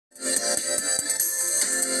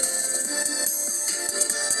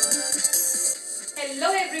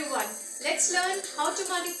everyone, let's learn how to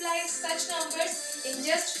multiply such numbers in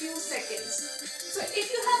just few seconds. So if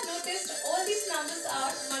you have noticed, all these numbers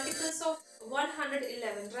are multiples of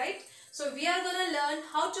 111, right? So we are going to learn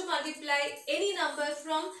how to multiply any number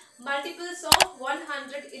from multiples of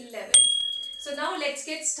 111. So now let's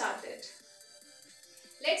get started.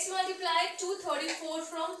 Let's multiply 234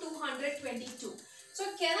 from 222. So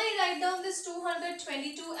can I write down this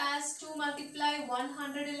 222 as 2 multiply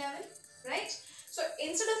 111, right? So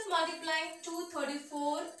instead of multiplying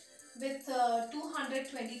 234 with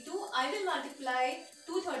 222, I will multiply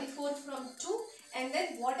 234 from 2, and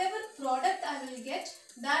then whatever product I will get,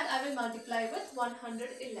 that I will multiply with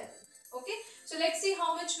 111. Okay, so let's see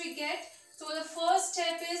how much we get. So the first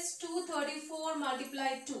step is 234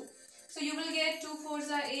 multiply 2. So you will get 2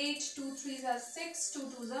 4s are 8, 2 3s are 6, 2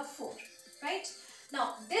 2s are 4, right?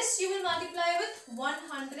 Now this you will multiply with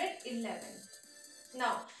 111.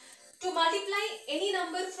 Now to multiply any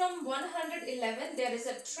number from 111, there is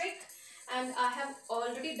a trick, and I have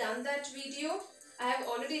already done that video. I have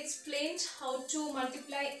already explained how to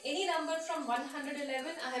multiply any number from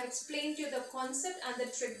 111. I have explained to you the concept and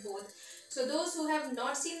the trick both. So those who have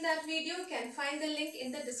not seen that video can find the link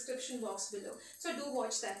in the description box below. So do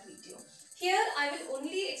watch that video. Here I will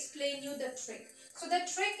only explain you the trick. So the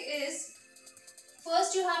trick is,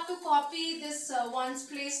 first you have to copy this ones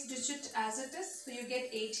place digit as it is. So you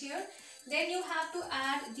get 8 here. Then you have to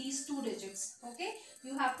add these two digits. Okay.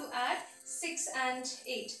 You have to add 6 and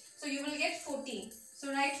 8. So you will get 14.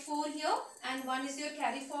 So write 4 here and 1 is your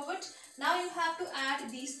carry forward. Now you have to add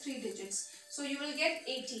these 3 digits. So you will get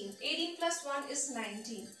 18. 18 plus 1 is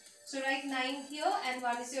 19. So write 9 here and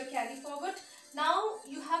 1 is your carry forward. Now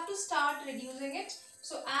you have to start reducing it.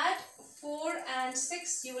 So add 4 and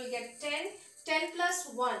 6, you will get 10. 10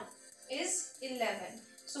 plus 1 is 11.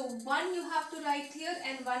 So 1 you have to write here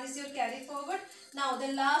and 1 is your carry forward. Now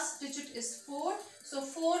the last digit is 4. So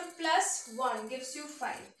 4 plus 1 gives you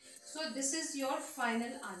 5. So this is your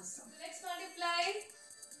final answer. Let's multiply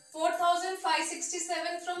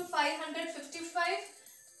 4567 from 555.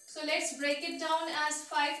 So let's break it down as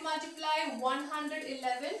 5 multiply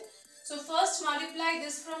 111. So first multiply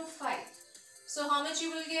this from 5. So how much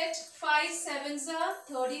you will get? 5 7s are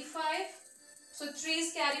 35. So 3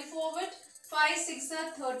 is carry forward. 5 6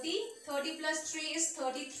 are 30. 30 plus 3 is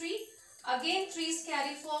 33. Again 3 is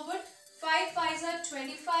carry forward. 5 5s are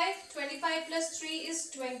 25. 25 plus 3 is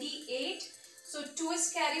 28. So 2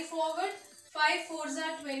 is carry forward. 5 4s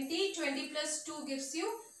are 20. 20 plus 2 gives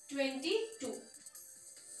you 22.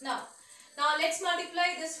 Now let's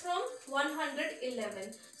multiply this from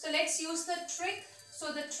 111. So let's use the trick.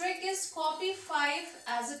 So the trick is copy 5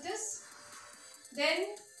 as it is.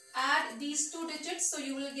 Then add these 2 digits. So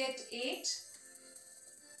you will get 8.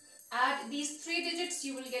 Add these 3 digits.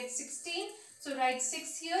 You will get 16. So write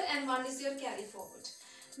 6 here and 1 is your carry forward.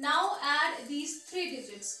 Now add these 3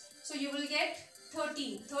 digits. So you will get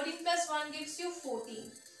 13. 13 plus 1 gives you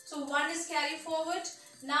 14. So 1 is carry forward.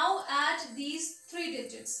 Now add these 3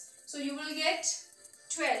 digits. So you will get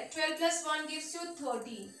 12. 12 plus 1 gives you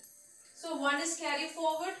 13. So 1 is carry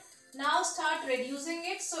forward. Now start reducing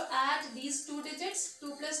it. So add these 2 digits.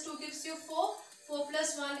 2 plus 2 gives you 4. 4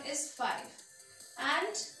 plus 1 is 5.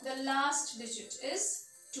 And the last digit is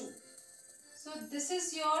 2. So this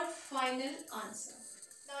is your final answer.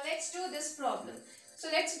 Now let's do this problem. So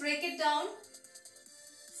let's break it down.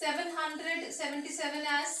 777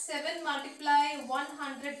 as 7 multiply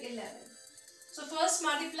 111. So first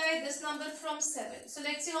multiply this number from 7. So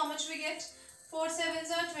let's see how much we get. 4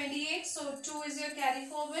 7s are 28. So 2 is your carry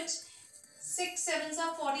forward. 6 7s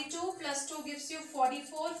are 42. Plus 2 gives you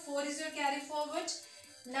 44. 4 is your carry forward.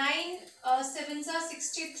 9 7s are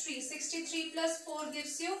 63. 63 plus 4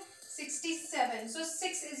 gives you 67. So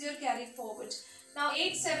 6 is your carry forward. Now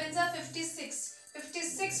 8 7s are 56.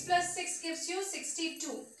 56 plus 6 gives you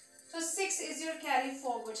 62. So 6 is your carry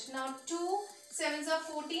forward. Now 2 7s are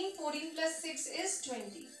 14. 14 plus 6 is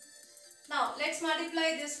 20. Now let's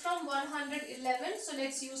multiply this from 111. So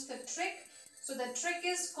let's use the trick. So the trick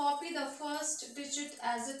is copy the first digit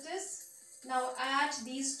as it is. Now add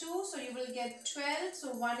these 2. So you will get 12.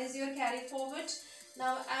 So 1 is your carry forward.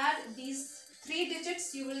 Now add these 3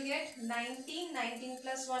 digits. You will get 19. 19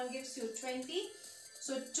 plus 1 gives you 20.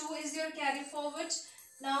 So 2 is your carry forward.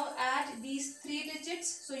 Now add these 3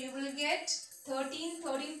 digits. So you will get 13.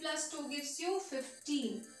 13 plus 2 gives you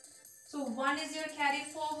 15. So 1 is your carry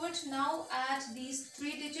forward. Now add these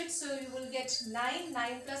 3 digits. So you will get 9.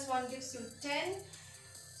 9 plus 1 gives you 10.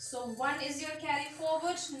 So 1 is your carry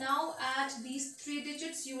forward. Now add these 3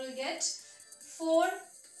 digits. You will get 4.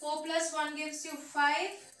 4 plus 1 gives you 5.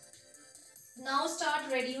 Now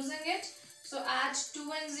start reducing it. So add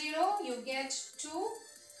 2 and 0, you get 2,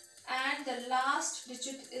 and the last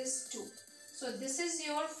digit is 2. So this is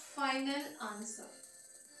your final answer.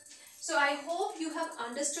 So I hope you have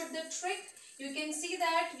understood the trick. You can see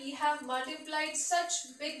that we have multiplied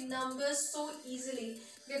such big numbers so easily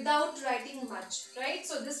without writing much, right?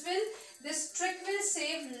 So this trick will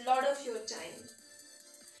save a lot of your time.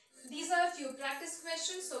 These are a few practice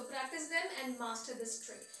questions, so practice them and master this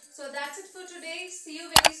trick. So that's it for today. See you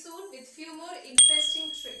very soon with few more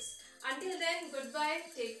interesting tricks. Until then, goodbye.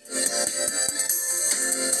 Take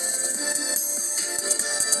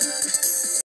care.